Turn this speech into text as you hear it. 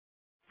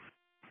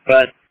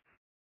But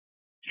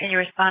can you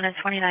respond to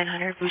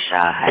 2900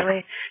 Busha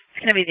Highway? It's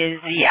going to be the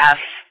ZF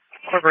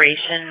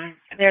Corporation.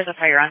 There's a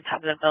fire on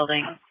top of the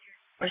building.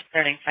 We're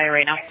starting fire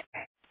right now.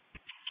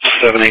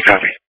 7-8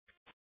 copy.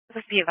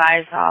 Please be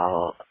advised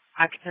all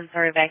occupants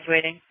are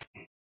evacuating.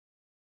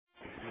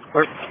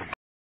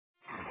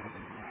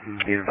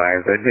 Be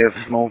advised, I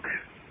have smoke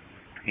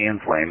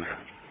and flames.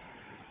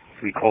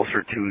 So be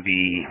closer to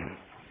the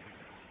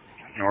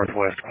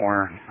northwest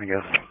corner, I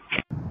guess.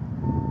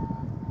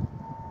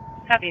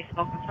 Copy,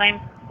 smoke and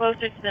flames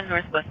closer to the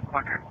northwest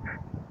corner.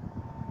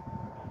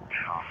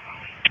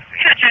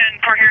 Attention,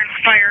 Port Huron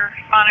Fire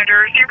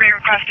Monitors, you're being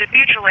requested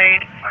mutual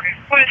aid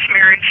with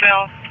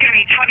Marysville. It's going to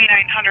be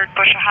 2900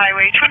 Busha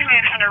Highway,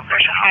 2900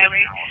 Busha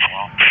Highway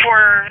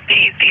for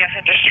the ZF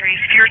Industries.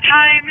 Your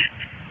time,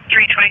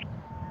 3:20.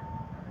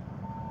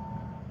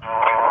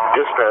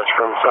 Dispatch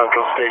from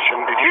Central Station,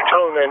 did you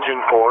tone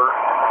engine 4?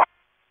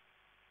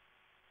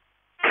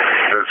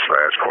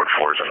 Dispatch, Quad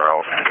 4 is en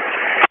route.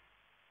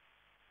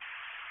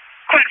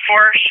 Quad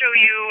 4, show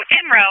you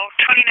en route,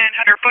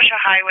 2900 Busha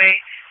Highway.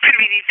 It's going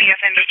to be the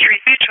ZF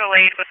Industries mutual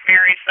aid with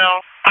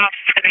Marysville. Ops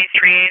is going to be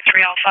 3A,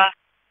 3 Alpha.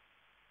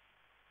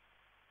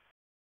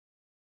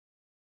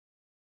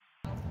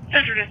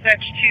 Central Dispatch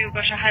to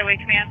Busha Highway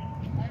Command.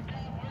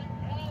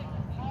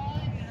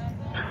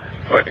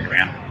 Go ahead,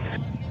 command.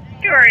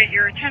 You are at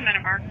your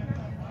 10-minute mark.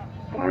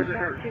 Where's it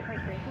hurt?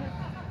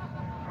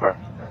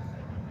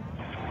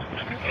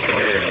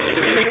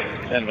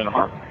 10-minute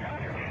mark.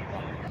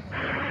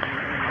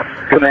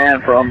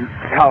 Command from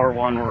Tower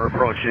 1, we're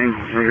approaching,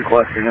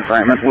 requesting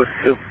assignment with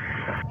 2.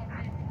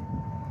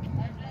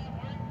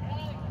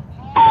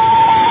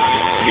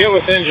 Get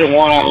with engine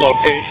 1 on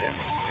location.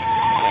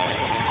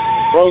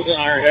 Rose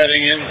and I are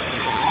heading in,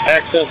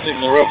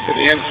 accessing the roof to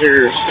the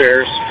interior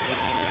stairs.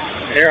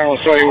 Aaron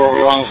will show you where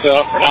we want to set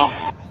up for now.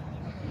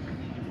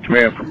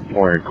 Command from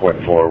Point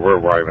Quad 4, we're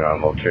arriving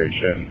on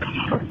location.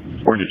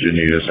 Where did you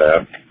need us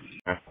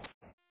at?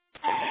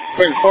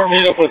 Quick, before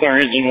meet up with our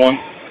engine 1.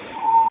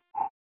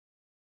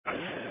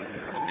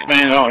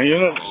 Command all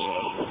units.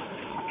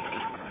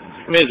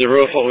 Made the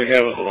roof what we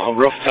have is a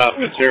rooftop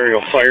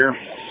material fire.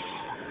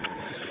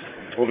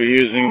 We'll be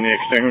using the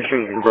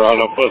extinguishers we brought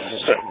up with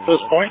us at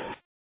this point.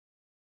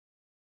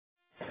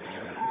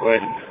 Go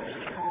ahead and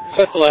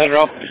set the ladder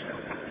up.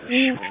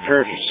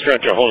 Prepare to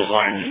stretch a hose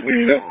line if we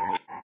need it.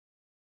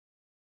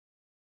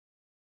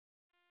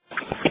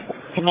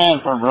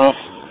 Command from roof.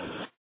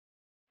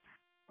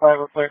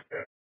 Private clear.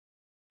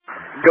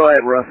 Go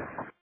ahead, Russ.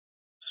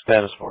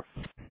 Status 4.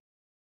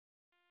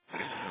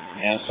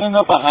 Yeah, send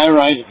up a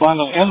high-rise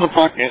bundle in the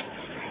bucket,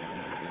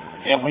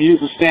 and we use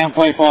the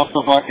standpipe off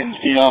the bucket and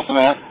feed off of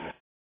that.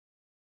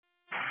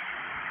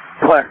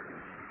 Claire.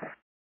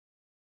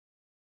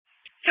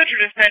 Central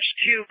Dispatch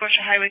to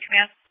Busha Highway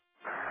Command.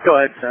 Go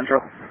ahead,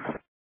 Central.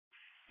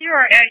 You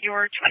are at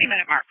your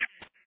 20-minute mark.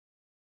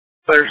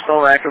 They're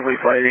still actively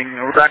fighting.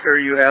 Rebecca,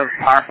 you have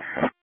power.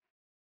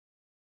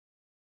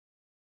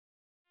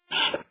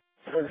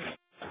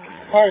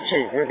 Fire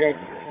 2, we're good.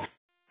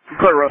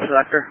 Clear roof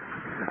sector.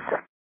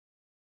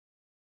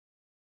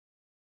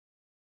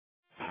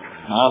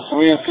 So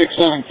we have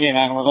 6-7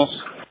 K9 with us.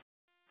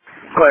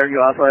 Claire, you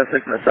also have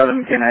 6 and a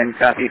 7 K9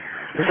 copy.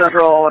 The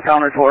Central all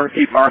accounted for.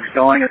 Keep marks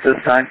going at this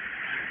time.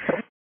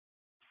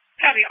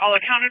 Copy, all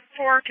accounted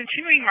for.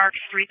 Continuing marks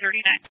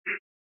 339.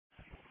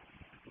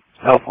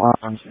 Alpha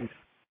 1.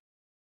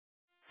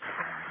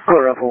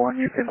 Clear Alpha 1,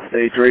 you can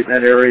stay right in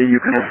that area. You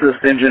can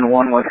assist Engine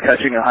 1 with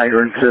catching a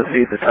hydrant to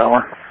feed the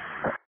tower.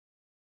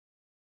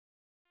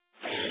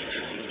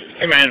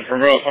 Command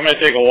from roof. I'm going to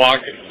take a walk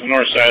to the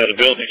north side of the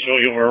building, show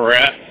you where we're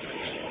at.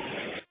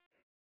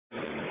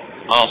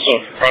 Also,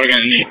 probably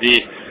going to need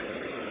the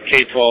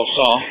K-12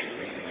 saw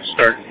to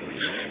start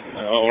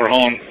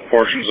overhauling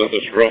portions of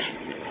this roof.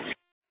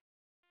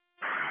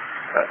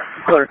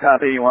 Clear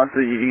copy, you want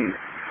the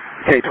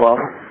K-12?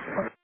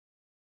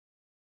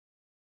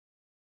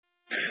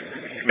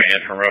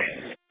 Command from roof.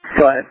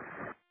 Go ahead.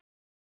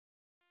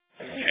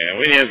 Yeah,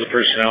 we have the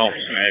personnel,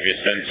 and have you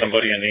send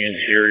somebody in the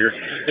interior.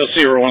 You'll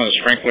see where one of the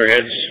sprinkler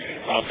heads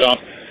popped up.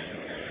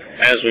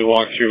 As we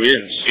walked through, we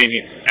didn't see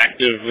any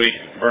actively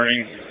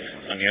burning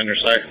on the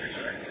underside.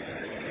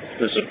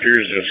 This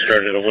appears to have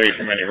started away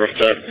from any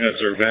rooftop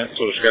units or vents,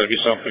 so there's got to be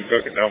something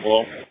cooking down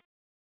below.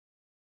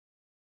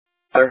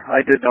 Sir,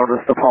 I did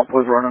notice the pump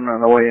was running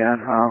on the way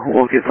in.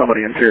 We'll get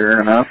somebody interior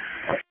in now.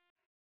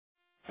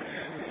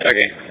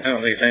 Okay, I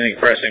don't think it's anything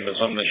pressing, but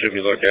something that should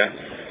be looked at.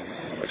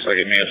 Looks like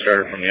it may have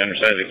started from the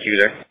underside of the queue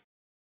there.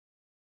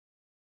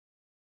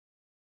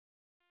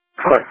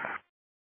 Clear.